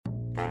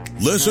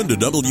Listen to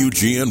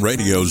WGN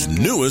Radio's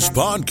newest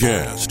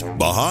podcast,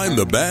 Behind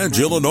the Badge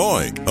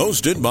Illinois,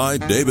 hosted by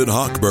David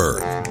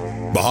Hochberg.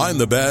 Behind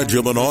the Badge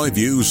Illinois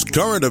views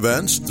current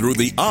events through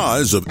the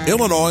eyes of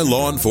Illinois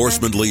law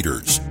enforcement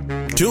leaders.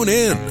 Tune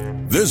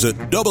in. Visit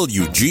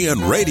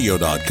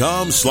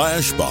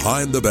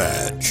WGNRadio.com/Behind the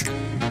Badge.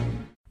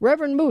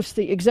 Reverend Moose,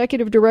 the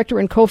Executive Director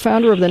and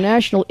Co-Founder of the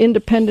National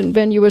Independent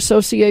Venue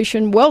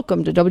Association,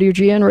 welcome to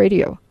WGN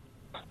Radio.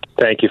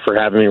 Thank you for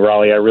having me,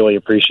 Raleigh. I really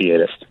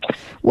appreciate it.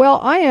 Well,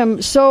 I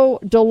am so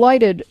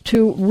delighted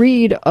to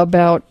read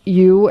about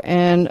you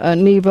and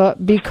NIVA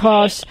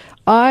because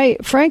I,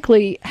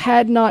 frankly,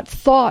 had not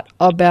thought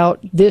about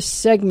this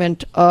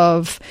segment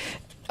of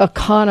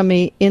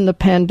economy in the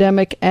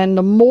pandemic, and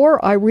the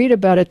more I read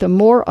about it, the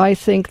more I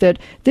think that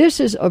this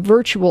is a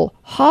virtual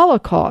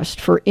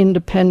holocaust for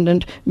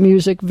independent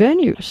music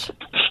venues.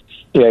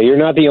 Yeah, you're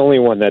not the only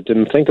one that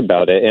didn't think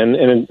about it, and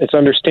it's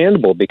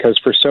understandable because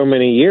for so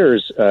many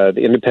years, the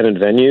independent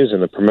venues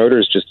and the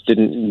promoters just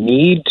didn't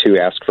need to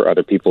ask for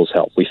other people's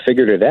help. We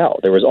figured it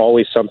out. There was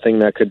always something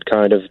that could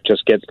kind of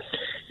just get,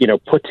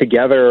 put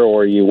together,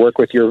 or you work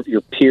with your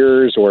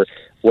peers, or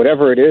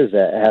whatever it is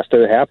that has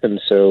to happen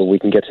so we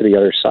can get to the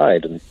other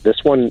side. And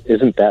this one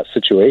isn't that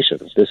situation.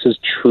 This is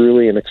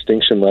truly an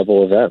extinction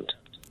level event.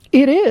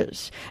 It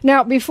is.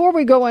 Now, before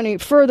we go any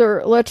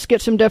further, let's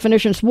get some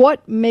definitions.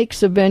 What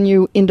makes a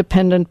venue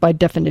independent by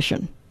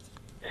definition?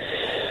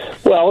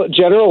 Well,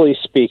 generally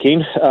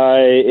speaking,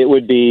 it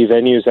would be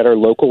venues that are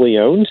locally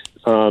owned.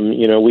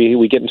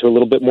 We get into a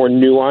little bit more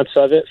nuance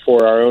of it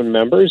for our own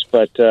members,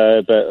 but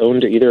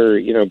owned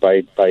either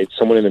by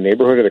someone in the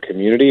neighborhood or the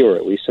community, or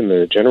at least in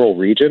the general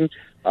region.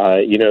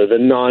 The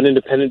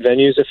non-independent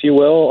venues, if you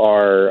will,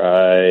 are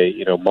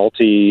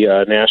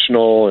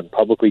multinational and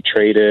publicly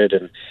traded,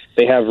 and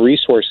they have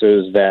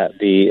resources that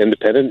the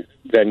independent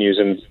venues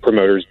and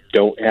promoters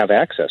don't have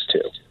access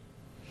to.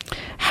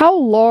 How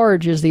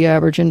large is the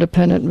average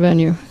independent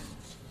venue?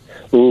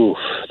 Ooh,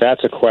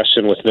 that's a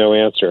question with no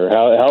answer.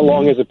 How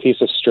long is a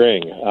piece of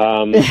string?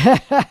 I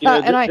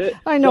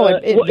know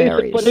it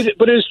varies. But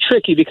it is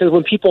tricky because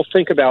when people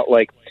think about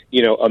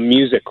a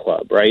music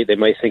club, right? They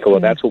might think,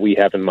 that's what we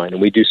have in mind.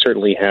 And we do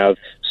certainly have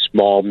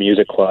small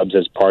music clubs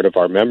as part of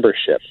our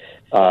membership.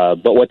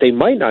 But what they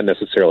might not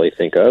necessarily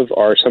think of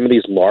are some of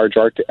these large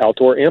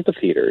outdoor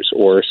amphitheaters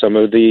or some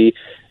of the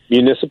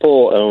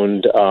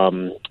municipal-owned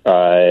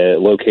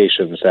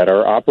locations that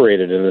are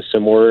operated in a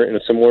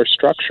similar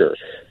structure,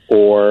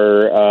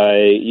 or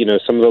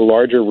some of the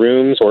larger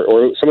rooms,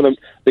 or some of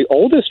the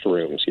oldest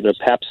rooms.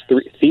 Pabst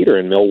Theater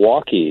in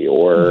Milwaukee,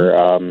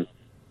 or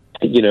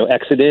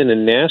Exit Inn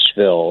in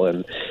Nashville,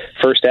 and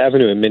First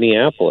Avenue in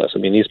Minneapolis. I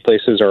mean, these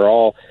places are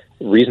all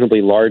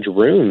reasonably large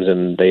rooms,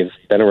 and they've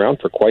been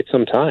around for quite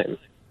some time.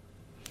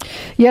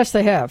 Yes,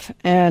 they have,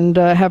 and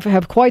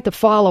have quite the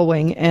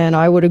following. And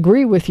I would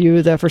agree with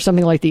you that for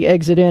something like the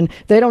Exit Inn,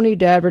 they don't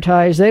need to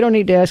advertise. They don't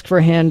need to ask for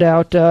a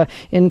handout.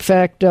 In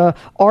fact,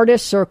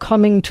 artists are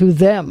coming to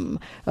them.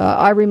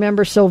 I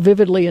remember so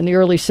vividly in the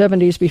early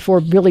 70s,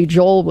 before Billy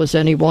Joel was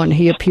anyone,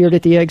 he appeared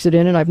at the Exit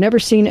Inn, and I've never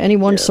seen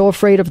anyone so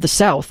afraid of the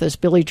South as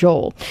Billy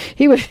Joel.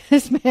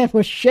 This man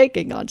was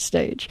shaking on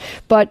stage.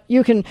 But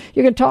you can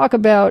talk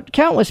about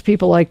countless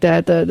people like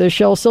that, the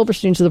Shel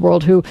Silversteins of the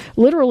world, who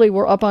literally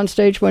were up on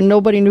stage when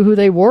nobody knew who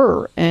they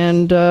were,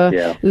 and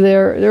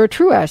they're a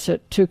true asset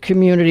to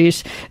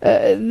communities.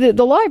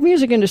 The live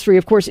music industry,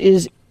 of course,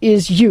 is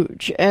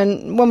huge,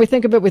 and when we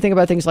think of it, we think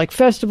about things like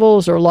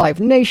festivals or Live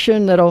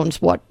Nation that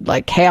owns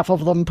half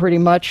of them, pretty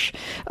much.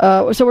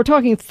 So we're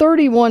talking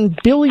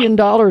 $31 billion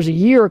a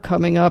year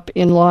coming up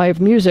in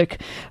live music.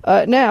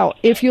 Now,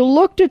 if you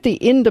looked at the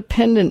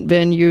independent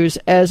venues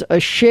as a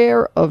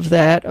share of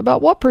that,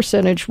 about what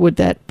percentage would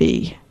that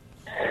be?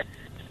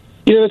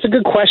 It's a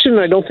good question.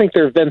 I don't think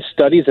there have been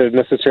studies that have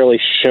necessarily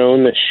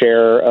shown the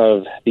share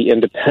of the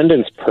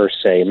independents per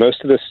se.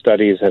 Most of the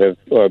studies that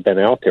have been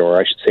out there, or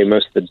I should say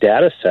most of the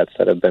data sets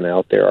that have been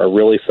out there, are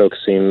really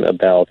focusing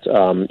about,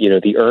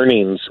 the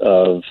earnings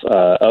of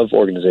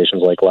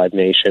organizations like Live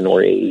Nation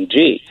or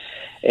AEG.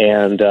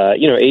 And,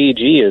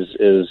 AEG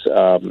is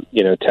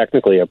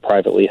technically a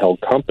privately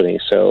held company,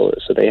 so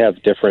they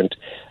have different,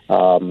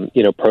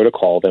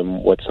 protocol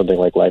than what something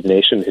like Live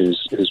Nation,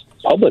 who's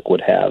public,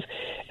 would have.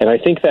 And I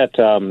think that,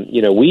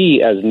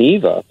 we as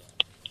NIVA,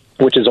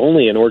 which is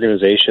only an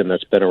organization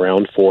that's been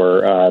around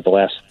for the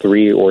last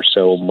 3 or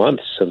so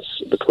months since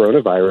the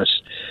coronavirus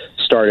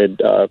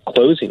started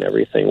closing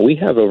everything, we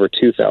have over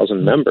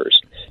 2,000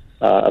 members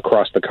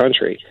across the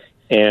country.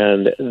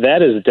 And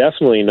that is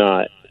definitely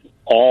not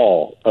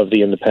all of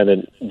the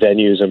independent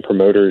venues and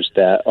promoters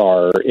that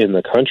are in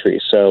the country.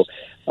 So,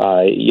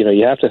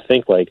 you have to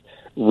think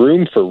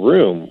room for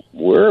room,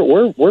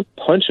 we're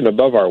punching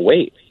above our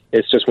weight.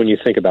 It's just when you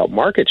think about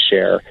market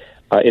share,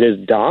 it is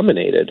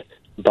dominated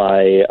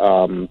by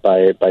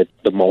the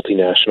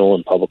multinational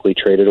and publicly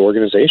traded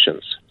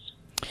organizations.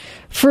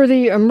 For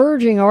the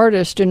emerging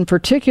artist in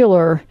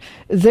particular,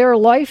 their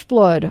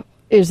lifeblood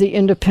is the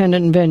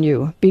independent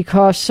venue,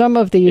 because some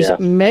of these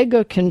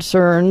mega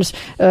concerns,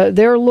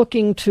 they're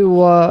looking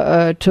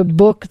to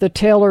book the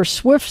Taylor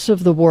Swifts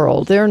of the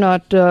world. They're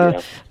not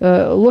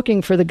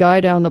looking for the guy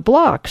down the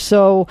block.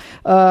 So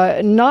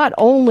not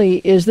only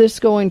is this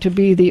going to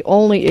be the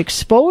only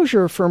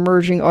exposure for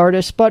emerging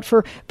artists, but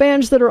for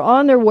bands that are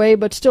on their way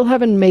but still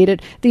haven't made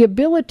it, the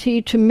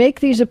ability to make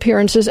these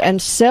appearances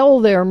and sell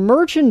their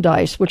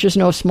merchandise, which is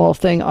no small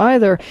thing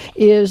either,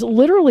 is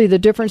literally the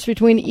difference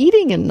between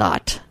eating and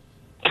not.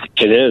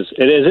 It is.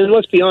 And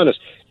let's be honest,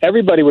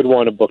 everybody would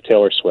want to book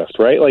Taylor Swift,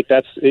 right? Like,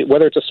 that's,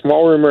 whether it's a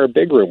small room or a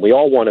big room, we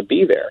all want to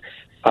be there.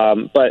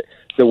 But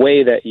the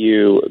way that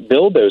you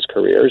build those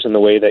careers and the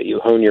way that you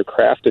hone your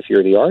craft if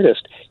you're the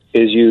artist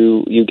is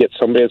you get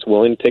somebody that's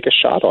willing to take a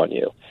shot on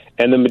you.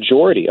 And the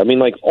majority, I mean,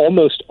 like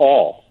almost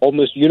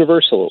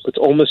universal, it's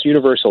almost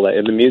universal that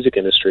in the music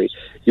industry,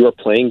 you are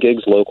playing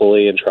gigs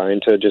locally and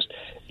trying to just,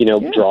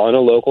 draw in a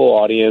local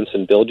audience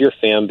and build your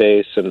fan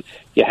base, and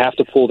you have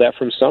to pull that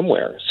from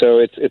somewhere. So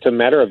it's a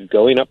matter of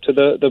going up to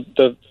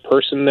the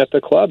person at the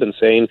club and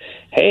saying,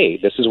 hey,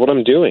 this is what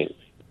I'm doing.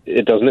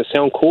 Doesn't it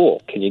sound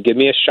cool? Can you give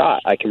me a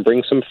shot? I can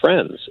bring some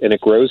friends, and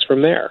it grows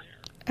from there.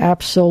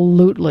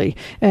 Absolutely,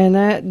 and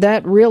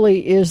that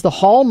really is the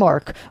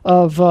hallmark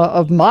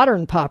of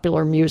modern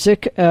popular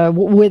music.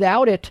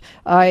 Without it,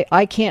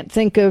 I can't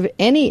think of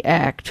any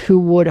act who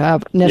would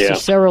have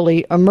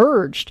necessarily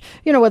emerged.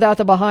 Without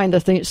the behind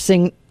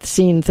the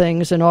scene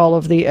things and all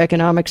of the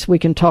economics we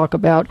can talk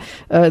about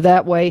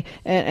that way.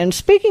 And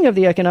speaking of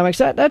the economics,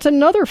 that's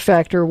another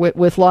factor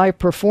with live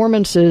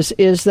performances,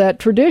 is that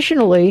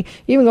traditionally,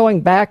 even going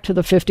back to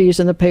the 50s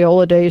and the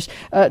payola days,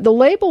 the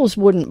labels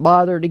wouldn't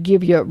bother to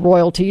give you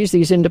royalties,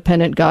 these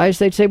independent guys.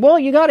 They'd say, well,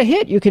 you got a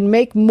hit, you can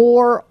make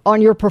more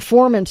on your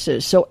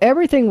performances. So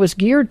everything was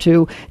geared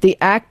to the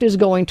act is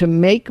going to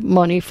make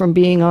money from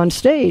being on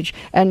stage.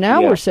 And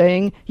now we're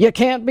saying you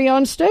can't be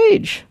on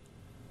stage.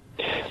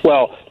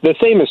 Well, the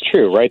same is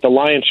true, right? The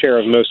lion's share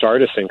of most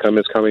artists' income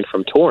is coming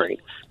from touring.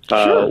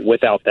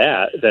 Without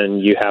that, then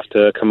you have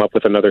to come up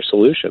with another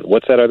solution.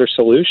 What's that other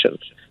solution?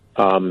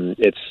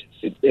 It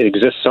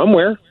exists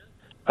somewhere,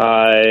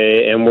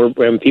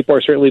 and people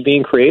are certainly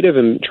being creative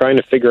and trying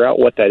to figure out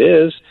what that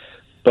is.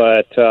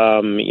 But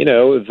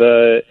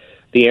the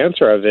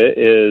answer of it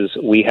is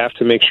we have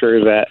to make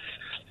sure that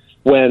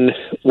when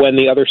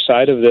the other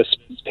side of this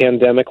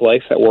pandemic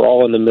life that we're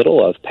all in the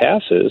middle of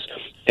passes,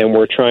 and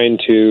we're trying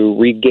to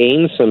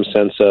regain some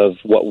sense of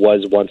what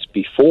was once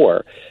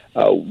before,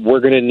 we're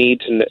going to need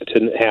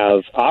to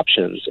have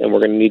options, and we're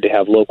going to need to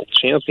have local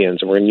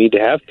champions, and we're going to need to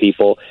have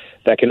people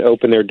that can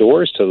open their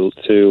doors to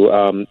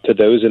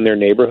those in their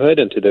neighborhood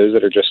and to those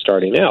that are just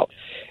starting out.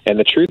 And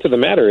the truth of the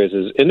matter is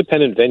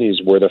independent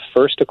venues were the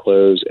first to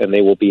close, and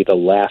they will be the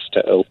last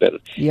to open.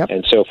 Yep.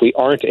 And so if we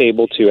aren't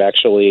able to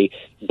actually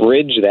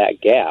bridge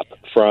that gap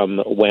from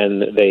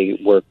when they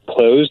were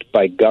closed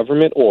by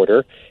government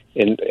order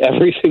in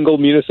every single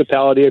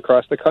municipality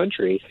across the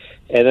country,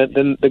 and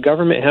then the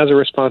government has a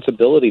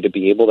responsibility to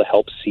be able to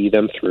help see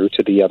them through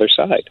to the other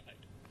side.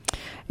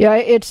 Yeah,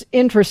 it's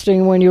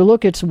interesting when you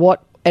look at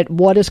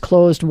what is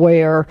closed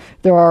where.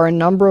 There are a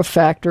number of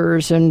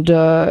factors and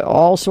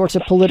all sorts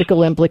of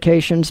political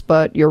implications,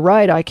 but you're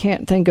right, I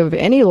can't think of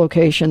any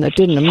location that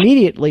didn't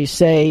immediately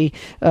say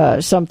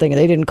something.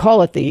 They didn't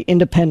call it the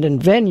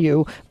independent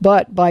venue,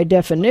 but by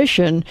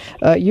definition,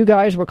 you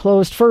guys were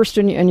closed first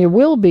and you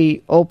will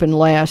be open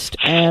last.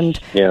 And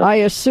I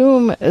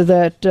assume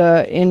that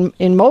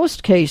in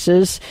most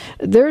cases,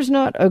 there's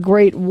not a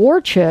great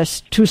war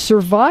chest to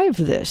survive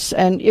this.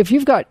 And if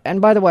you've got,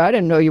 and by the way, I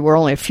didn't know you were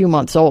only a few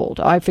months old.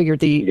 I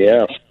figured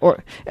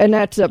and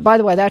that's by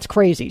the way, that's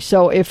crazy.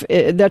 So if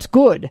that's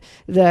good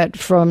that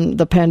from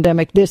the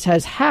pandemic this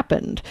has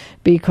happened,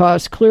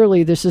 because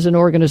clearly this is an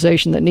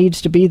organization that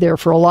needs to be there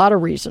for a lot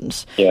of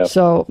reasons. Yeah.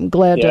 So I'm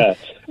glad to.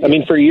 I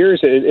mean, for years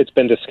it's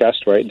been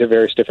discussed, right? The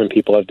various different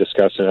people have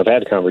discussed, and I've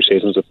had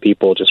conversations with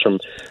people just from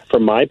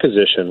my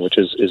position, which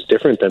is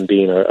different than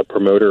being a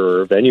promoter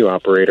or a venue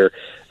operator,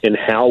 in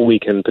how we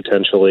can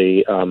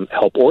potentially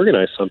help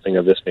organize something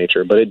of this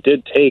nature. But it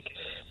did take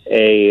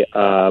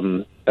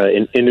an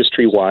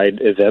industry-wide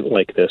event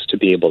like this to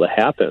be able to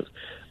happen.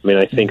 I mean,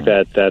 I think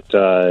that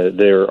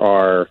there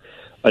are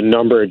a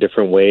number of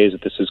different ways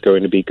that this is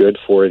going to be good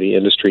for the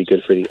industry,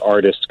 good for the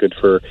artists, good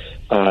for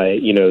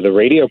the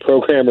radio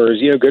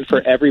programmers, good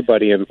for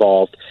everybody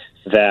involved,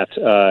 that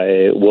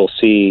will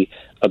see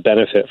a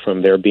benefit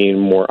from there being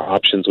more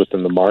options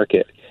within the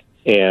market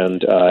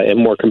and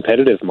more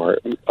competitive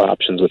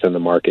options within the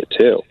market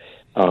too.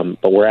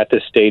 But we're at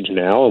this stage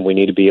now, and we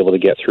need to be able to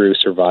get through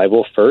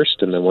survival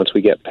first, and then once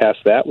we get past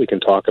that, we can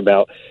talk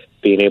about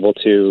being able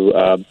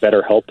to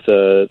better help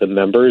the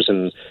members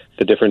and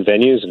the different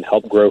venues and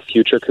help grow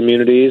future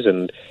communities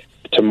and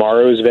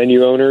tomorrow's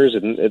venue owners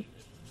and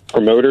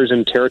promoters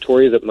in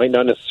territories that might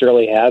not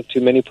necessarily have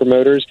too many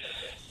promoters.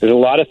 There's a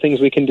lot of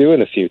things we can do in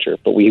the future,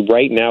 but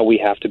right now we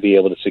have to be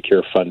able to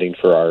secure funding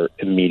for our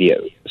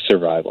immediate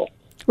survival.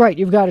 Right,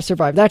 you've got to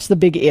survive. That's the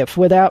big if.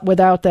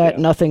 Without that,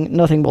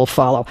 nothing will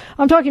follow.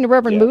 I'm talking to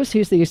Reverend Moose.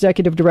 He's the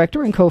executive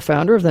director and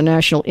co-founder of the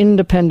National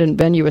Independent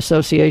Venue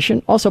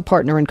Association, also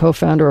partner and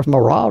co-founder of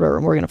Marauder,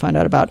 and we're going to find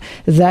out about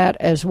that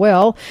as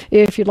well.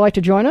 If you'd like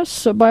to join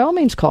us, by all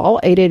means call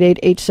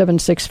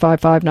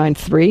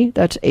 888-876-5593.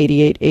 That's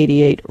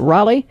 8888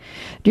 Raleigh.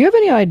 Do you have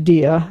any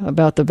idea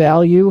about the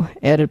value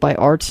added by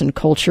arts and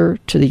culture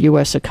to the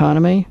U.S.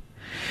 economy?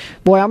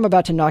 Boy, I'm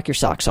about to knock your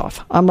socks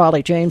off. I'm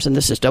Raleigh James, and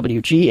this is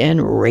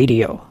WGN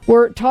Radio.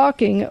 We're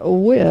talking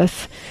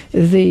with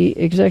the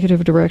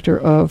executive director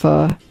of,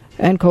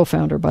 and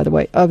co-founder, by the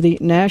way, of the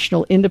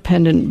National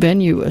Independent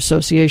Venue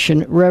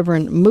Association,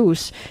 Reverend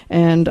Moose.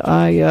 And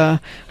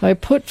I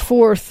put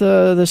forth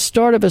the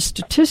start of a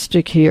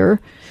statistic here,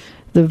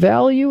 the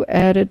value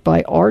added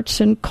by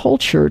arts and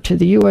culture to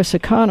the U.S.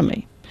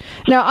 economy.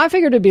 Now, I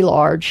figured it'd be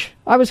large.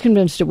 I was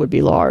convinced it would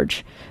be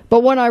large.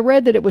 But when I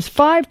read that it was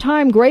 5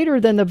 times greater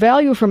than the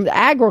value from the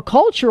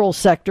agricultural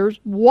sectors,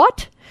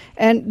 what?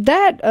 And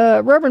that,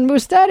 Reverend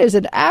Moose, that is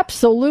an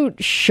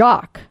absolute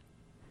shock.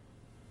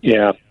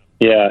 Yeah,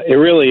 it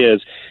really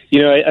is.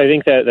 You know, I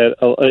think that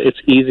it's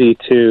easy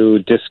to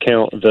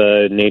discount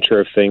the nature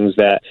of things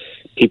that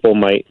people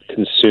might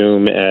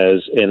consume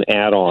as an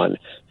add-on.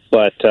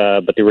 But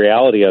the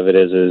reality of it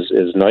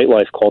is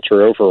nightlife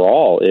culture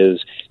overall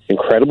is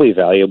incredibly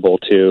valuable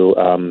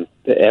to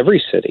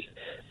every city.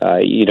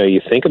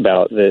 You think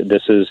about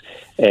this is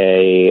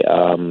a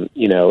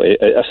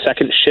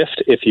second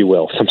shift, if you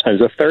will,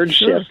 sometimes a third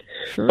shift.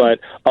 Sure. But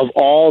of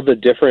all the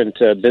different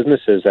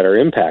businesses that are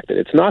impacted,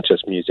 it's not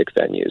just music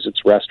venues,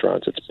 it's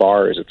restaurants, it's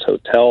bars, it's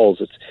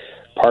hotels, it's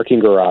parking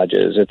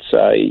garages, it's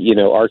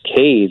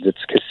arcades,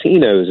 it's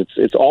casinos,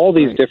 it's all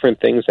these different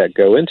things that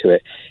go into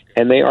it,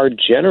 and they are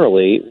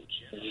generally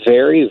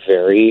very,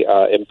 very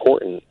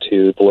important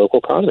to the local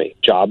economy.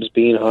 Jobs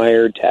being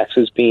hired,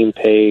 taxes being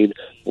paid,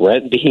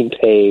 rent being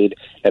paid,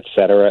 et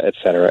cetera, et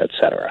cetera, et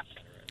cetera.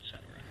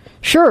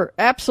 Sure,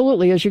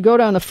 absolutely. As you go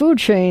down the food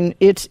chain,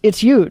 it's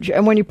huge.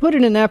 And when you put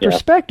it in that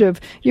perspective,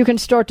 you can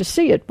start to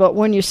see it. But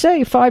when you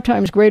say 5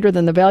 times greater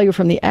than the value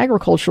from the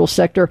agricultural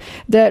sector,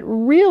 that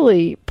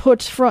really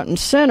puts front and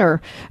center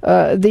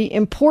the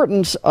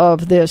importance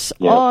of this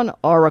on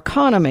our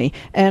economy.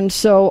 And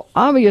so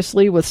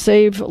obviously with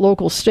Save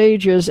Local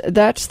Stages,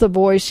 that's the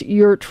voice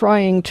you're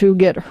trying to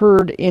get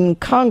heard in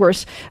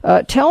Congress.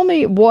 Tell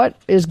me what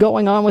is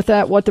going on with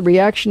that, what the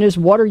reaction is,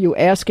 what are you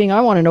asking?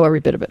 I want to know every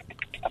bit of it.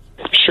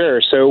 Sure.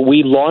 So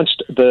we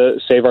launched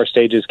the Save Our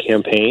Stages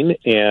campaign,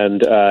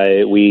 and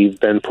we've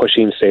been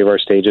pushing Save Our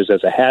Stages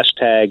as a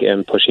hashtag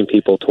and pushing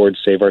people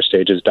towards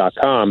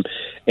SaveOurStages.com.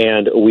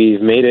 And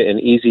we've made it an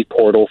easy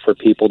portal for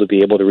people to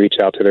be able to reach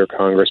out to their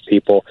Congress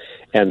people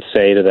and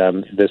say to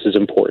them, this is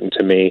important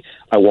to me.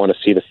 I want to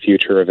see the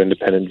future of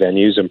independent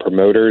venues and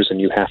promoters, and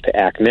you have to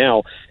act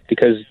now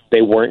because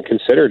they weren't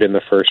considered in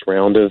the first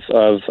round of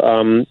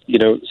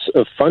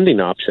funding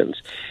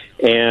options.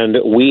 And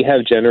we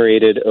have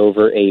generated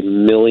over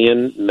 1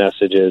 million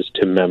messages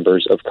to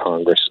members of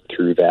Congress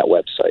through that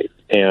website.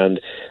 And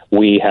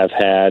we have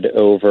had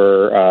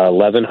over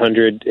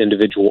 1,100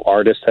 individual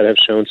artists that have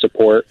shown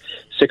support.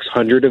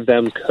 600 of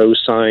them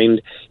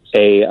co-signed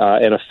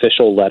an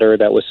official letter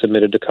that was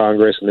submitted to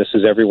Congress. And this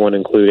is everyone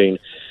including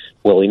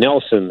Willie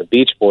Nelson, the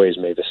Beach Boys,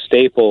 Mavis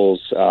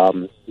Staples,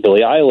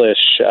 Billie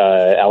Eilish,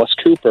 Alice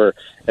Cooper,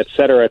 et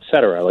cetera, et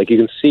cetera. Like you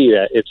can see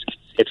that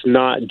it's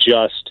not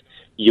just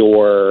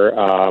your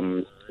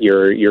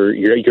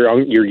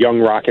young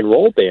rock and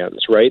roll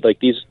bands, right?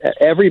 Like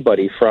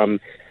everybody from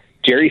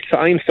Jerry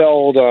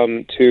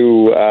Seinfeld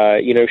to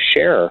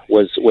Cher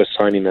was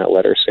signing that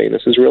letter saying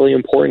this is really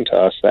important to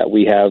us that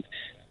we have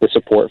the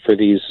support for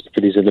these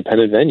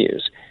independent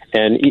venues.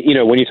 And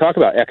when you talk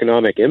about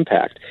economic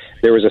impact,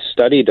 there was a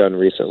study done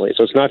recently.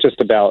 So it's not just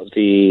about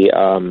the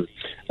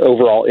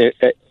overall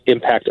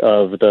impact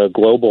of the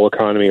global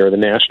economy or the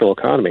national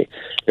economy.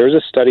 There was a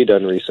study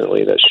done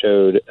recently that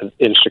showed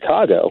in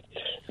Chicago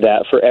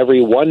that for every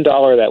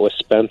 $1 that was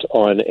spent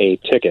on a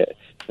ticket,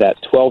 that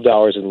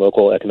 $12 in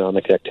local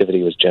economic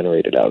activity was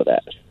generated out of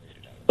that.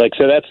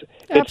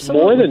 It's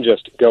more than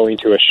just going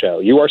to a show.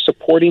 You are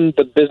supporting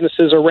the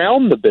businesses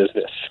around the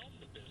business.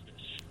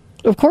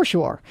 Of course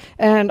you are.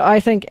 And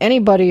I think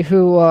anybody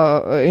who,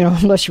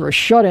 unless you're a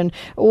shut-in,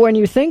 when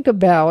you think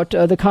about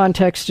the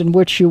context in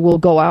which you will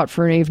go out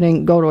for an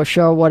evening, go to a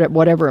show,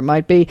 whatever it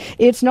might be,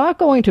 it's not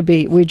going to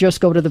be we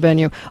just go to the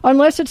venue,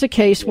 unless it's a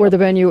case where the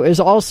venue is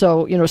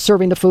also,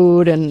 serving the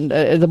food and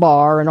the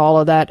bar and all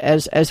of that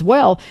as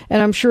well.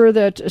 And I'm sure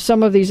that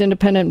some of these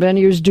independent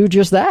venues do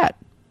just that.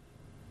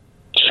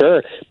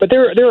 Sure. But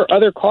there are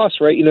other costs,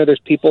 right?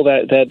 There's people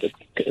that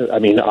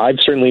I've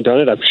certainly done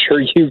it. I'm sure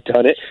you've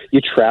done it.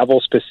 You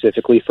travel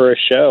specifically for a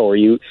show, or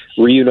you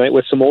reunite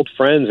with some old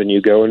friends and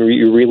you go and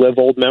you relive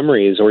old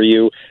memories, or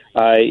you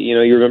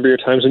remember your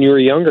times when you were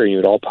younger and you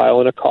would all pile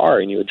in a car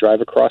and you would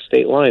drive across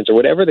state lines, or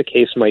whatever the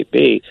case might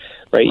be,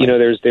 right?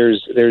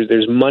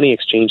 There's money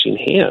exchanging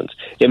hands.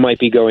 It might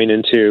be going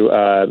into,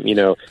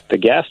 the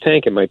gas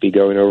tank. It might be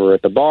going over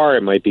at the bar.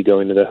 It might be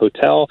going to the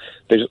hotel.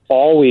 There's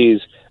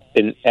always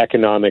an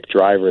economic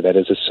driver that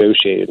is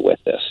associated with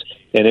this.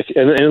 And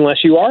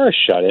unless you are a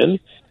shut-in,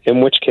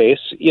 in which case,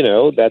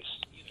 that's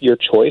your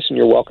choice and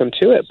you're welcome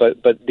to it.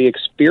 But the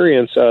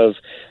experience of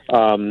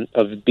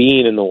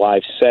being in the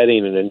live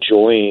setting and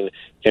enjoying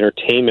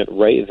entertainment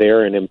right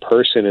there and in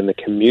person in the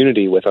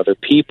community with other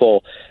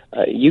people,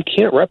 you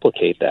can't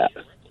replicate that.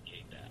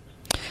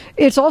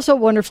 It's also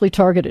wonderfully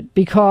targeted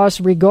because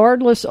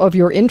regardless of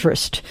your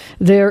interest,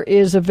 there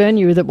is a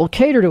venue that will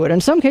cater to it. In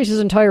some cases,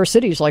 entire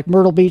cities like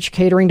Myrtle Beach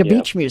catering to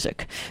beach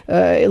music.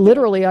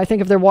 Literally, I think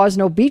if there was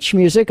no beach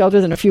music other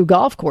than a few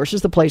golf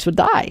courses, the place would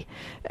die.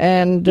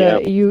 And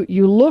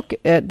you look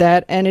at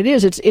that, and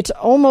it's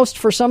almost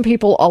for some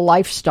people a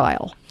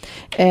lifestyle.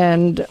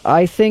 And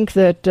I think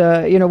that,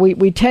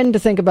 we tend to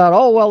think about,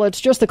 oh, well, it's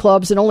just the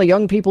clubs and only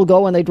young people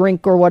go and they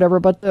drink or whatever.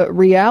 But the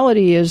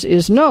reality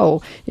is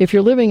no. If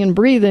you're living and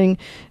breathing,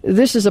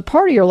 this is a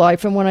part of your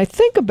life. And when I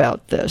think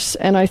about this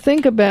and I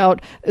think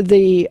about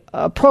the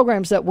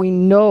programs that we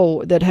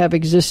know that have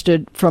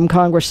existed from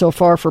Congress so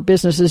far for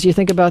businesses, you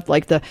think about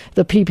like the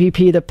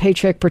PPP, the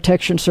Paycheck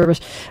Protection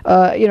Service,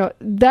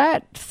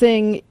 that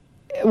thing,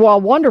 while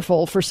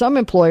wonderful for some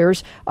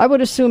employers, I would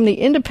assume the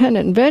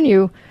independent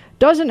venue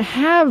doesn't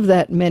have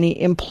that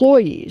many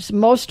employees.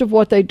 Most of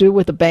what they do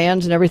with the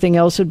bands and everything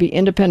else would be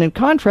independent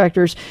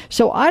contractors.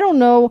 So I don't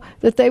know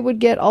that they would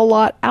get a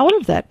lot out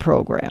of that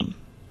program.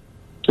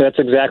 That's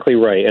exactly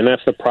right, and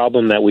that's the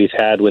problem that we've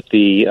had with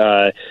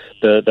the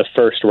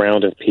first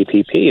round of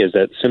PPP is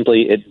that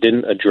simply it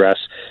didn't address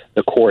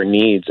the core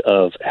needs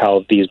of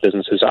how these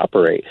businesses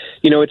operate.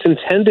 It's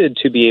intended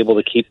to be able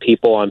to keep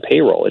people on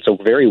payroll. It's a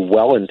very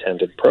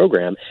well-intended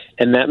program,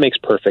 and that makes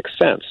perfect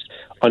sense.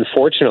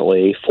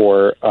 Unfortunately,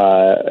 for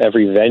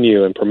every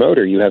venue and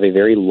promoter, you have a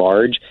very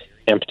large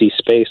empty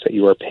space that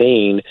you are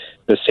paying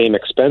the same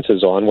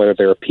expenses on, whether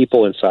there are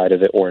people inside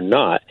of it or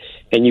not.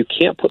 And you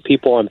can't put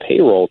people on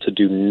payroll to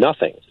do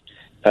nothing.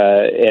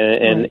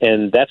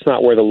 And that's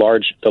not where the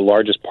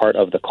largest part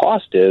of the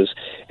cost is.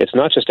 It's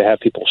not just to have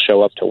people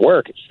show up to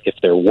work, if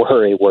there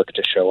were a work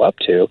to show up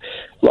to.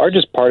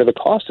 Largest part of the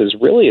cost is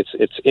really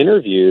it's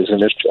interviews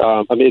and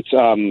it's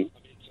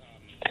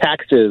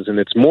taxes and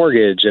it's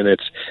mortgage and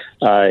it's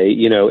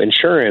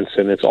insurance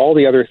and it's all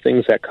the other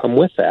things that come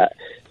with that,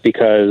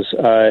 because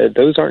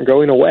those aren't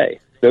going away.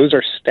 Those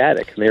are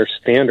static and they're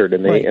standard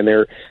and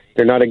they're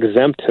not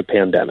exempt to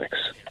pandemics.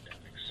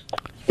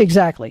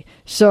 Exactly.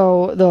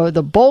 So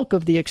the bulk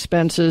of the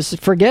expenses,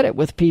 forget it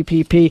with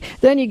PPP.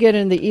 Then you get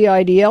in the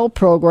EIDL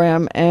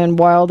program, and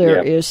while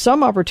there is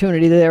some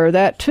opportunity there,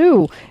 that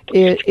too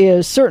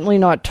is certainly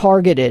not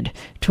targeted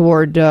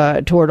toward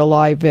a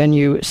live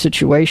venue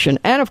situation.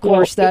 And of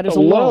course, that is a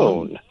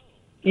loan.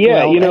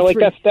 Yeah,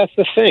 that's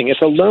the thing.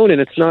 It's a loan, and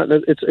it's not.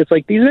 It's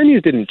like these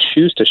venues didn't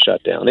choose to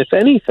shut down. If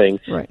anything,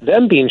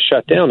 them being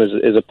shut down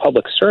is a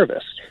public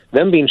service.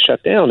 Them being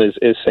shut down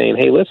is saying,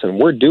 hey, listen,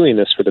 we're doing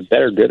this for the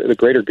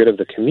greater good of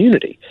the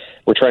community.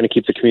 We're trying to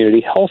keep the community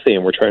healthy,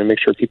 and we're trying to make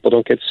sure people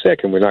don't get sick,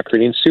 and we're not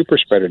creating super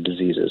spreader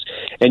diseases.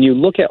 And you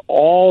look at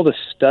all the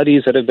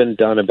studies that have been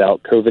done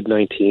about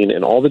COVID-19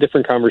 and all the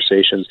different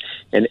conversations,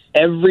 and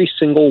every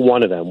single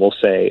one of them will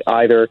say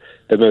either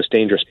the most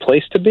dangerous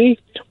place to be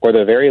or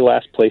the very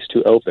last place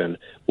to open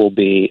will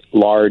be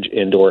large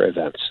indoor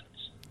events.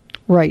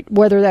 Right.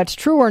 Whether that's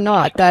true or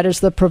not, that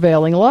is the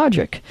prevailing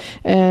logic.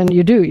 And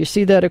you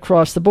see that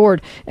across the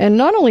board. And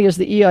not only is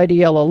the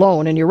EIDL a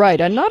loan, and you're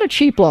right, and not a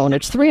cheap loan,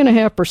 it's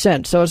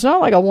 3.5%. So it's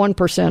not like a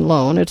 1%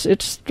 loan. It's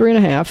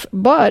 3.5%.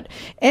 But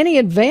any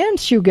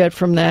advance you get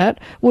from that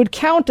would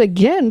count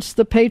against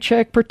the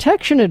Paycheck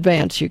Protection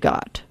advance you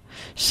got.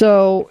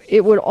 So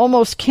it would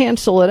almost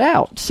cancel it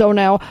out. So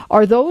now,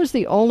 are those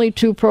the only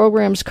two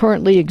programs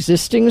currently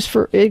existing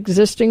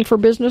for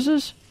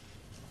businesses?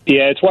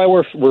 Yeah, it's why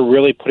we're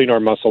really putting our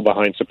muscle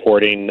behind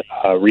supporting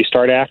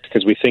Restart Act,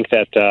 because we think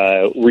that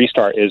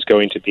Restart is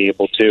going to be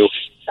able to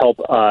help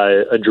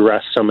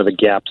address some of the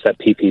gaps that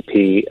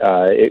PPP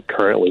it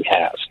currently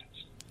has.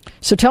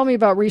 So tell me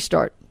about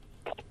Restart.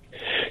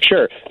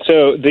 Sure.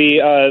 So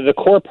the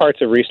core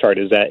parts of Restart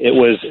is that it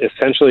was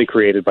essentially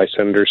created by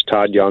Senators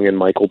Todd Young and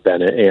Michael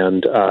Bennet,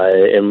 and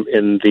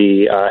in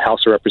the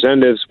House of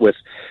Representatives with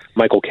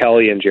Michael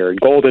Kelly and Jared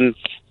Golden,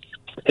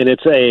 and it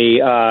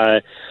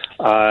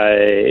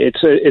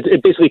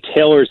basically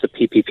tailors the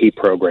PPP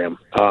program,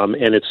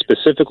 and it's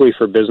specifically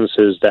for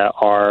businesses that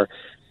are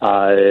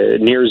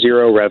near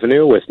zero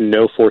revenue with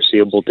no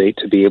foreseeable date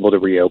to be able to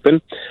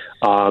reopen.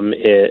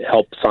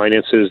 It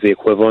finances the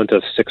equivalent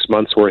of 6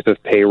 months worth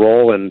of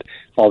payroll and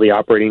all the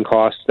operating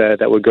costs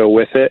that would go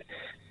with it.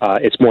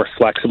 It's more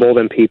flexible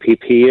than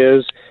PPP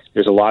is.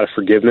 There's a lot of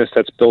forgiveness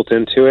that's built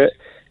into it,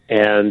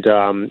 and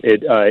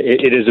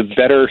it is a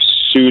better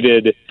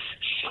suited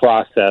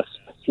process,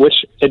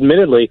 which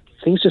admittedly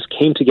things just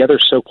came together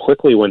so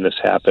quickly when this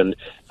happened.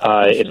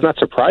 It's not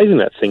surprising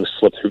that things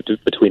slipped through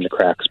between the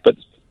cracks, but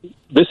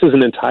this is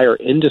an entire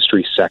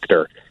industry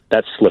sector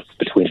that slipped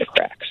between the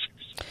cracks.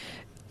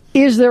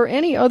 Is there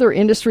any other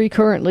industry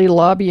currently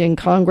lobbying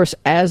Congress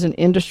as an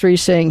industry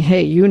saying,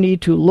 hey, you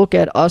need to look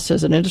at us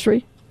as an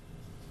industry?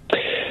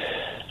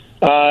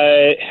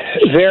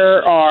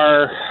 There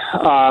are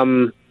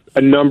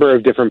a number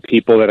of different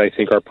people that I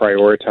think are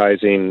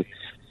prioritizing,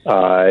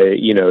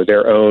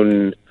 their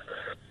own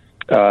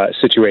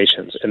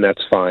situations, and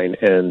that's fine.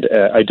 And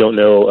I don't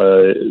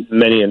know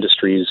many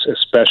industries,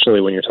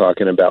 especially when you're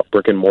talking about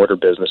brick and mortar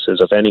businesses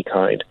of any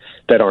kind,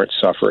 that aren't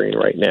suffering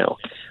right now.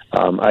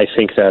 I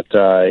think that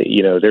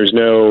there's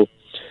no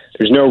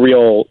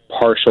real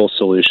partial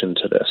solution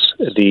to this.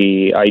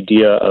 The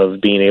idea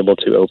of being able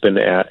to open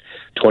at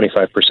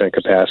 25%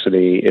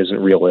 capacity isn't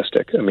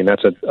realistic. I mean,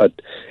 that's a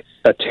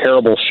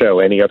terrible show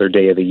any other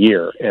day of the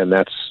year, and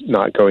that's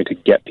not going to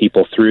get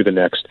people through the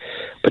next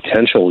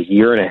potential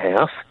year and a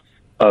half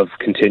of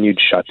continued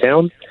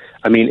shutdown.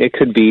 I mean, it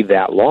could be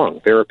that long.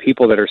 There are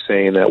people that are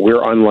saying that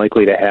we're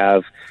unlikely to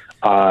have,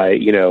 live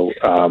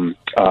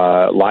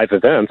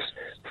events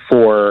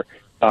for,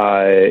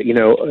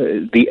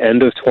 the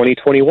end of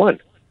 2021,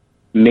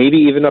 maybe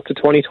even up to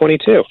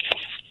 2022.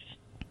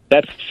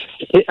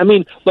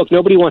 Look,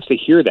 nobody wants to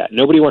hear that.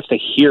 Nobody wants to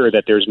hear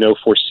that there's no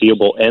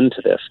foreseeable end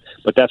to this,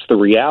 but that's the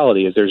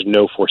reality, is there's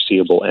no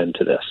foreseeable end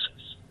to this.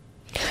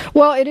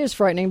 Well, it is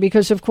frightening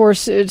because, of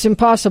course, it's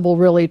impossible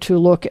really to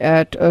look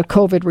at a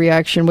COVID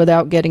reaction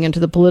without getting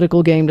into the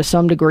political game to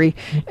some degree.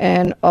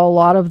 And a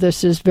lot of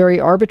this is very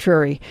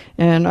arbitrary.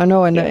 And I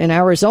know in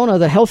Arizona,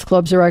 the health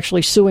clubs are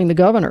actually suing the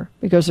governor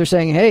because they're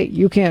saying, hey,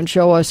 you can't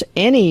show us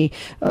any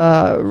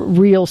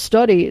real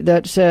study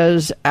that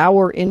says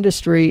our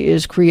industry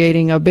is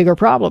creating a bigger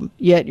problem,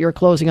 yet you're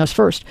closing us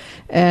first.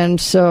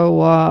 And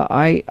so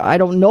I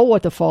don't know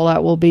what the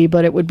fallout will be,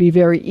 but it would be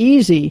very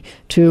easy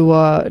to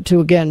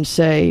again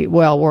say,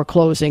 well, we're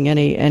closing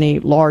any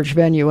large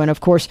venue. And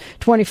of course,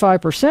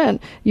 25%,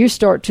 you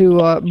start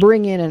to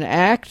bring in an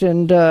act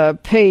and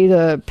pay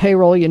the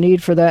payroll you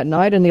need for that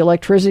night and the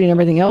electricity and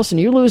everything else, and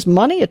you lose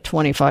money at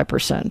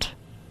 25%.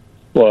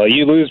 Well,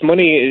 you lose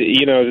money.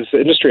 This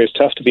industry is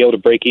tough to be able to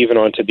break even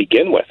on to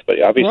begin with,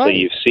 but obviously right.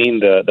 You've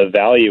seen the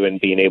value in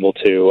being able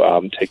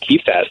to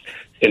keep that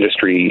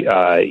industry,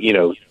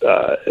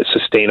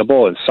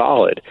 sustainable and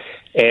solid.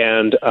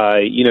 And,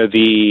 I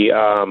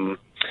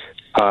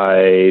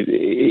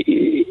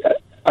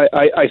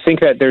think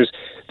that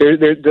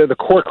the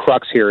core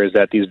crux here is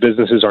that these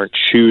businesses aren't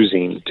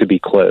choosing to be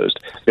closed.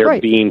 They're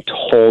right. being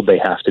told they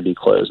have to be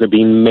closed. They're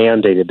being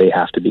mandated they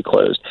have to be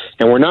closed.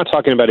 And we're not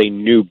talking about a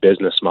new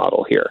business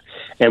model here.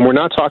 And we're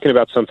not talking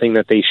about something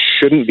that they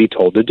shouldn't be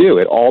told to do.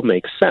 It all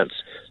makes sense.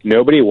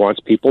 Nobody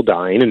wants people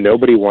dying, and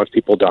nobody wants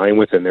people dying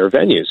within their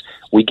venues.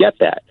 We get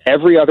that.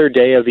 Every other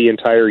day of the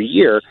entire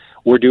year,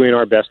 we're doing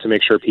our best to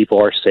make sure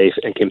people are safe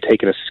and can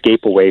take an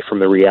escape away from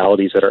the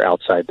realities that are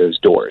outside those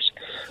doors.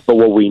 But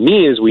what we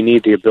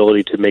need the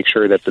ability to make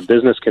sure that the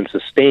business can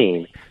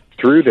sustain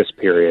through this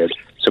period.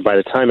 So by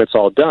the time it's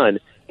all done,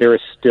 there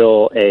is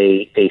still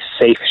a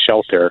safe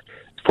shelter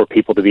for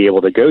people to be able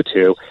to go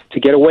to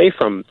get away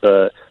from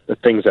the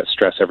things that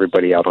stress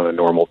everybody out on a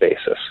normal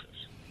basis.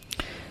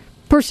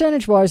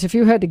 Percentage-wise, if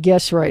you had to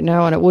guess right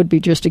now, and it would be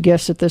just a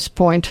guess at this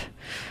point,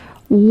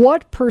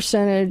 what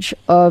percentage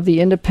of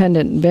the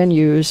independent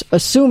venues,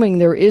 assuming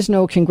there is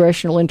no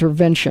congressional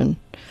intervention,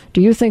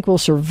 do you think will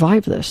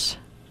survive this?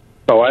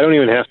 Oh, I don't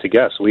even have to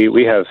guess.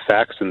 We have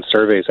facts and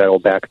surveys that will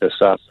back this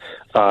up.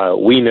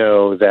 We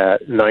know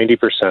that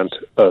 90%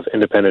 of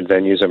independent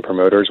venues and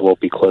promoters will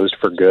be closed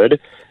for good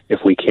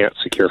if we can't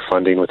secure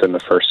funding within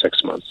the first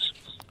 6 months.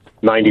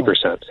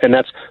 90%. And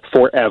that's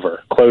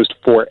forever. Closed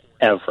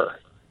forever.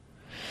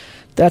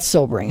 That's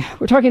sobering.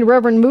 We're talking to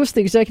Reverend Moose,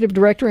 the executive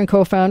director and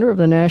co-founder of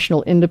the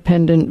National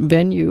Independent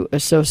Venue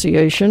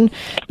Association.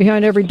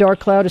 Behind every dark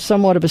cloud is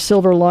somewhat of a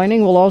silver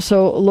lining. We'll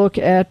also look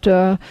at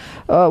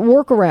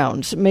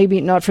workarounds,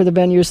 maybe not for the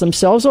venues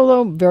themselves,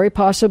 although very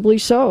possibly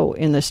so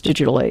in this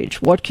digital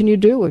age. What can you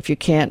do if you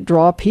can't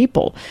draw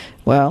people?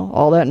 Well,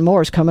 all that and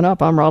more is coming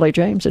up. I'm Raleigh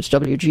James. It's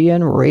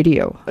WGN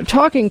Radio.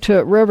 Talking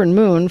to Reverend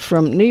Moon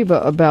from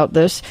NEVA about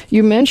this,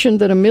 you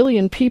mentioned that 1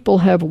 million people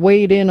have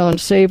weighed in on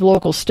Save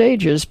Local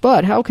Stages,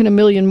 but how can 1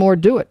 million more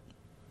do it?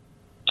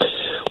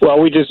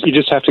 Well, you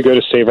just have to go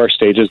to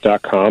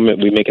saveourstages.com,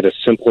 and we make it as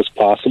simple as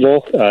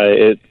possible.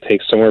 It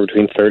takes somewhere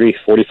between 30,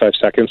 45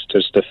 seconds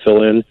just to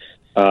fill in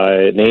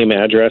name,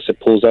 address.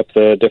 It pulls up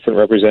the different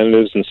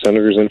representatives and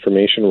senators'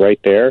 information right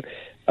there.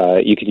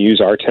 You can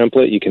use our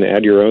template. You can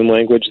add your own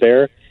language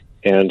there,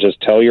 and just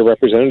tell your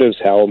representatives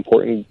how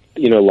important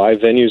live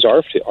venues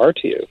are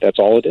to you. That's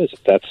all it is.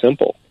 It's that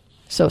simple.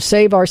 So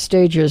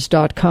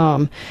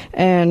saveourstages.com.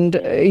 And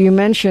you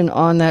mention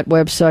on that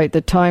website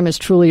that time is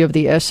truly of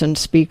the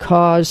essence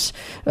because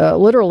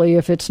literally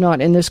if it's not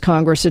in this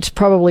Congress, it's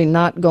probably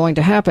not going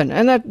to happen.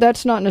 And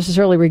that's not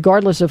necessarily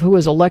regardless of who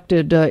is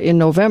elected in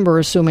November,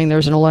 assuming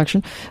there's an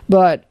election.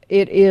 But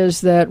it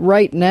is that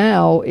right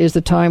now is the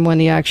time when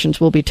the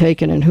actions will be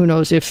taken, and who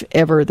knows if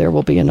ever there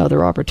will be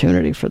another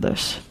opportunity for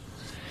this.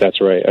 That's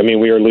right. I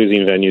mean, we are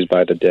losing venues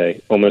by the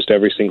day. Almost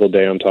every single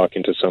day I'm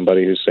talking to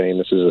somebody who's saying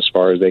this is as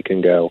far as they can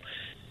go,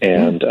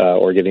 and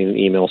or getting an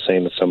email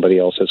saying that somebody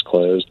else has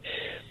closed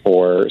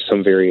or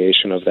some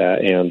variation of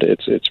that, and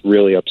it's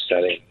really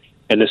upsetting.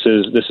 and this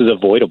is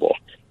avoidable.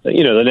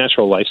 You know, the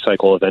natural life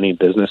cycle of any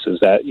business is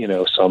that, you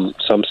know, some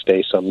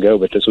stay, some go,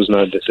 but this was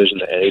not a decision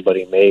that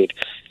anybody made.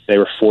 They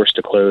were forced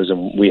to close,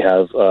 and we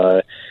have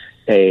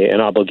an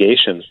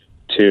obligation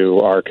to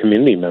our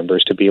community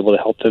members to be able to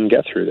help them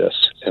get through this.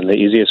 And the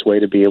easiest way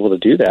to be able to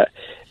do that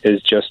is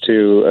just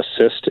to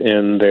assist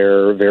in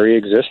their very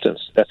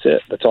existence. That's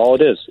it. That's all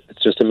it is.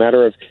 It's just a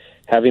matter of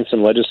having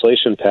some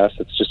legislation passed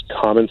that's just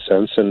common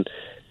sense and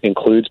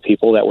includes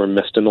people that were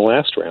missed in the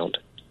last round.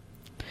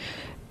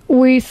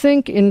 We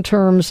think in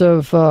terms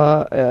of,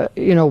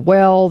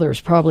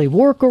 there's probably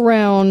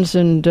workarounds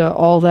and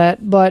all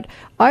that, but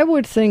I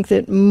would think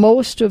that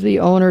most of the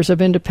owners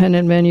of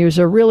independent venues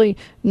are really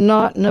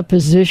not in a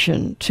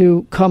position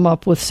to come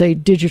up with, say,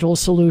 digital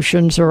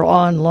solutions or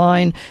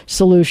online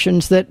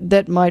solutions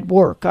that might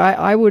work.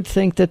 I would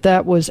think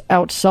that was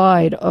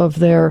outside of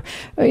their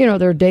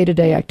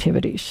day-to-day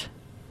activities.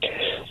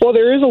 Well,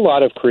 there is a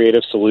lot of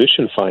creative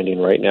solution finding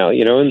right now,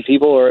 you know, and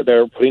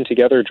they're putting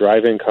together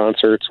drive-in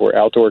concerts or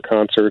outdoor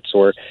concerts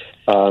or,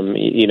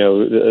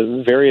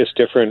 various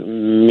different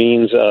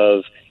means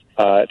of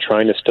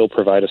trying to still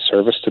provide a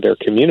service to their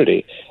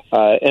community.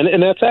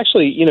 And that's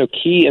actually, you know,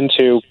 key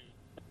into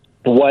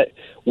what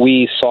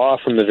we saw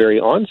from the very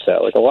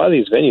onset. Like a lot of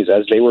these venues,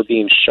 as they were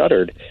being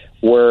shuttered,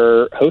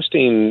 were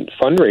hosting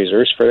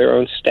fundraisers for their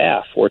own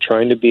staff or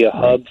trying to be a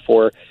hub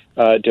for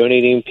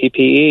donating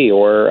PPE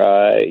or,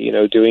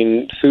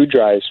 doing food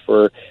drives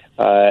for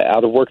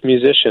out-of-work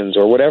musicians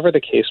or whatever the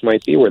case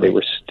might be, where they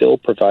were still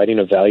providing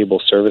a valuable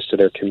service to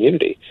their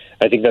community.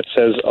 I think that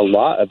says a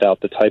lot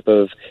about the type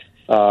of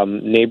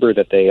neighbor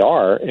that they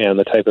are and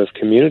the type of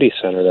community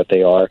center that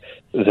they are,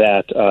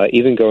 that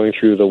even going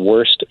through the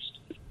worst,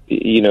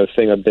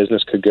 thing a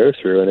business could go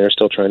through, and they're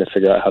still trying to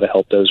figure out how to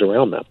help those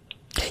around them.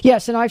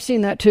 Yes, and I've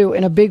seen that, too,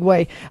 in a big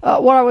way.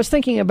 What I was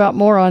thinking about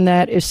more on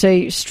that is,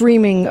 say,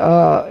 streaming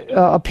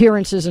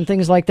appearances and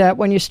things like that.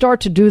 When you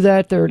start to do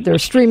that,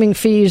 there's streaming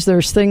fees.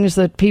 There's things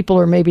that people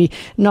are maybe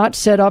not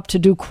set up to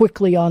do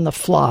quickly on the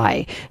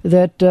fly,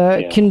 that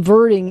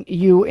converting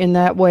you in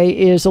that way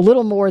is a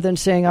little more than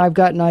saying, I've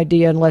got an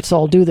idea and let's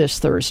all do this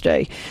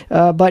Thursday.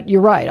 But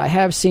you're right. I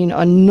have seen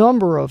a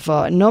number of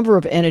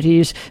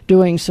entities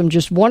doing some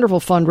just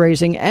wonderful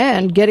fundraising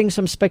and getting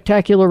some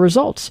spectacular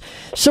results.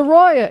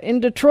 Soraya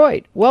in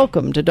Detroit,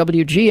 welcome to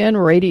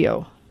WGN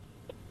Radio.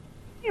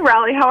 Hey,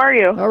 Raleigh, how are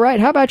you? All right,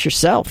 how about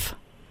yourself?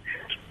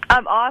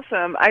 I'm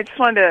awesome. I just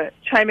wanted to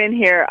chime in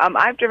here.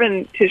 I've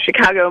driven to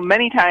Chicago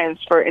many times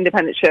for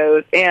independent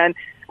shows, and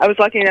I was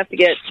lucky enough to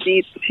get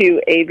seats to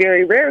a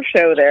very rare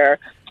show there.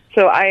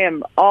 So I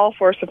am all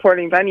for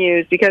supporting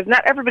venues because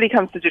not everybody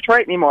comes to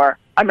Detroit anymore.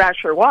 I'm not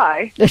sure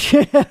why.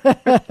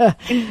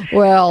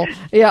 Well,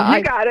 yeah,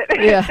 you got it.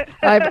 Yeah,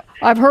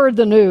 I've heard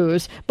the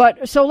news.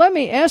 But so let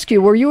me ask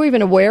you: were you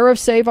even aware of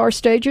Save Our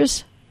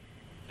Stages?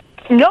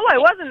 No, I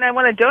wasn't. I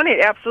want to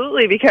donate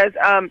absolutely because,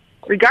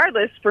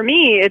 regardless, for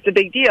me, it's a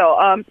big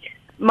deal.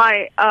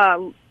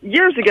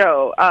 Years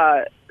ago,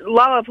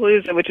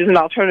 Lollapalooza, which is an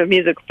alternative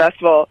music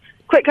festival,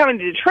 quit coming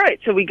to Detroit,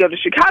 so we go to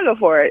Chicago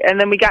for it. And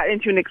then we got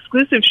into an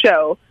exclusive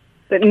show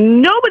that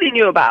nobody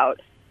knew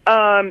about,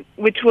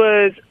 which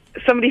was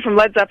somebody from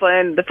Led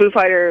Zeppelin, the Foo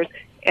Fighters,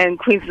 and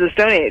Queens of the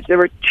Stone Age. There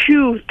were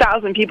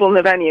 2,000 people in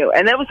the venue,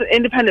 and that was an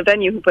independent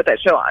venue who put that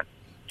show on.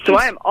 So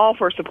I am all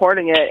for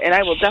supporting it, and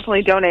I will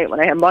definitely donate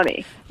when I have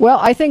money. Well,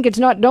 I think it's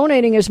not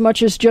donating as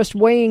much as just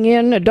weighing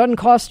in. It doesn't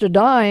cost a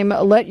dime.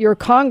 Let your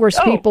Congress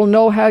people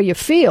know how you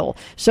feel.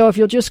 So if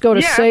you'll just go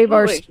to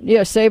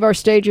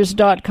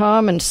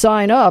saveourstages.com and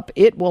sign up,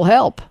 it will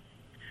help.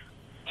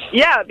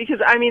 Yeah, because,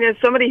 I mean, as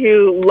somebody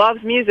who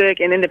loves music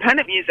and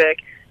independent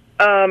music,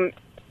 there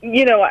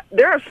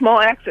are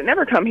small acts that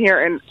never come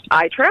here, and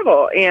I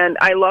travel, and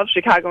I love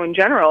Chicago in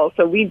general,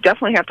 so we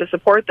definitely have to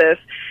support this.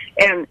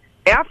 And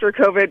after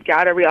COVID,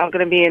 God, are we all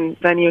going to be in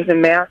venues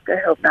and masks? I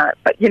hope not.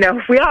 But,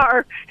 if we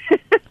are.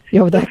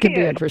 That could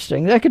be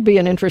interesting. That could be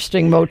an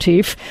interesting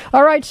motif.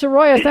 All right,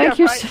 Soraya, thank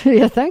you.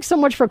 Right. Thanks so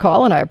much for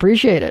calling. I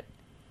appreciate it.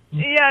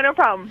 Yeah, no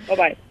problem.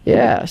 Bye-bye.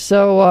 Yeah,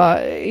 so,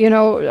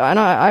 and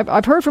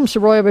I've heard from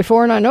Soraya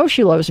before, and I know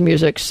she loves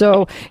music,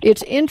 so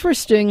it's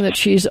interesting that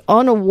she's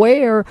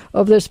unaware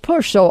of this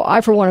push. So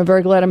I, for one, am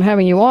very glad I'm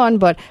having you on,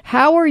 but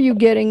how are you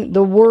getting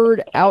the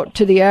word out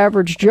to the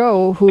average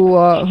Joe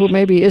who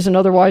maybe isn't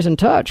otherwise in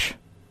touch?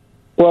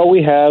 Well,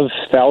 we have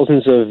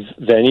thousands of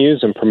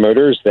venues and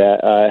promoters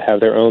that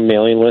have their own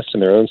mailing list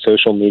and their own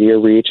social media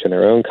reach and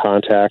their own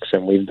contacts,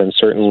 and we've been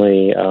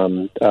certainly,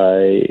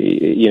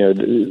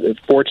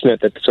 fortunate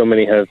that so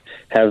many have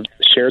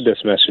shared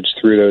this message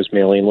through those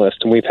mailing lists.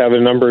 And we've had a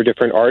number of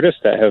different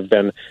artists that have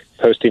been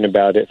posting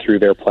about it through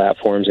their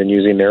platforms and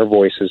using their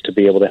voices to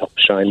be able to help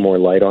shine more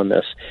light on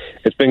this.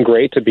 It's been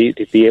great to be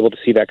able to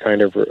see that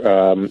kind of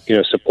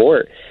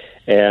support.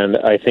 And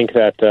I think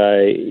that,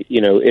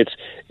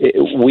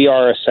 we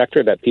are a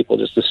sector that people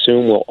just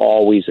assume will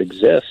always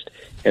exist.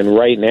 And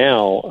right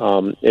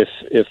now,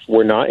 if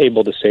we're not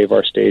able to save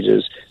our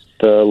stages,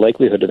 the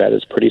likelihood of that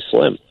is pretty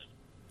slim.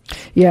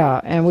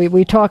 Yeah, and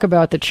we talk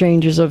about the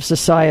changes of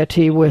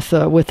society with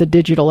the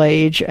digital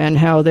age and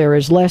how there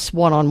is less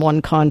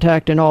one-on-one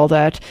contact and all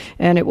that,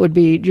 and it would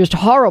be just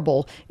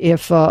horrible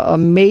if a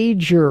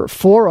major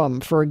forum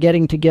for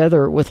getting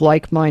together with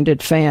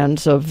like-minded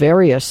fans of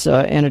various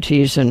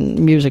entities and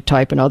music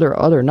type and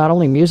other not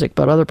only music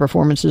but other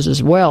performances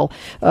as well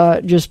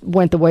just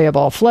went the way of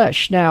all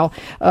flesh. Now,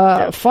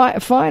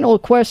 final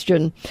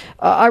question.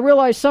 I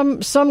realize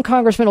some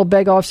congressmen will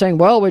beg off saying,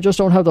 well, we just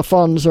don't have the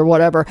funds or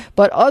whatever,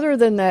 but other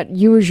than that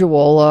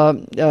usual,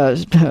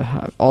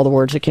 all the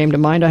words that came to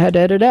mind I had to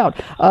edit out,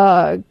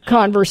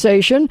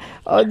 conversation,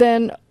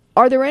 then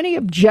are there any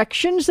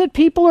objections that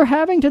people are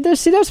having to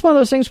this? See, that's one of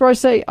those things where I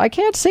say, I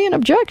can't see an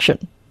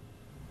objection.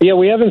 Yeah,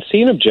 we haven't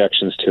seen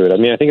objections to it. I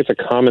mean, I think it's a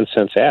common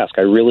sense ask.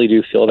 I really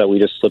do feel that we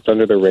just slipped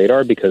under the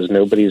radar because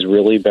nobody's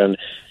really been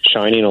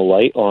shining a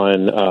light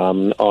on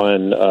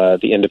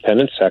the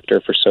independent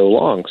sector for so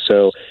long.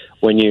 So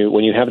when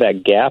you have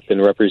that gap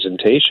in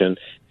representation,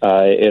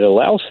 it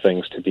allows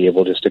things to be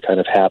able just to kind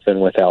of happen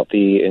without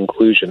the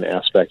inclusion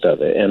aspect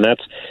of it. And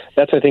that's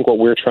I think what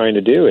we're trying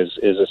to do is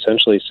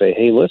essentially say,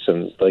 hey,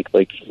 listen, like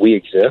we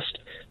exist,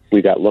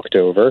 we got looked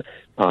over.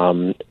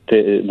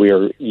 We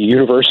are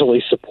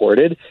universally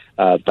supported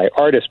by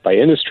artists, by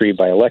industry,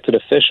 by elected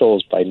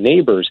officials, by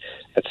neighbors,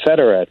 et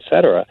cetera, et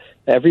cetera.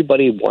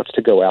 Everybody wants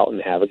to go out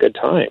and have a good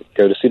time,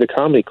 go to see the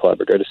comedy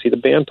club or go to see the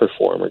band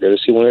perform or go to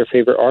see one of their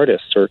favorite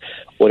artists or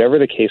whatever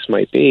the case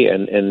might be.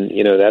 And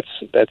you know, that's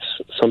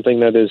something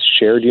that is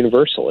shared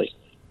universally.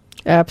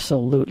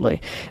 Absolutely.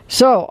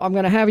 So I'm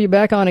going to have you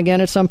back on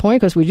again at some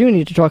point because we do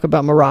need to talk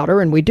about Marauder,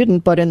 and we didn't.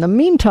 But in the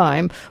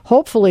meantime,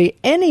 hopefully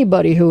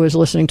anybody who is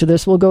listening to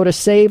this will go to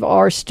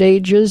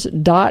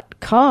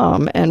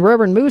SaveOurStages.com. And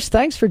Reverend Moose,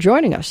 thanks for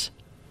joining us.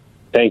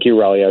 Thank you,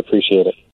 Raleigh. I appreciate it.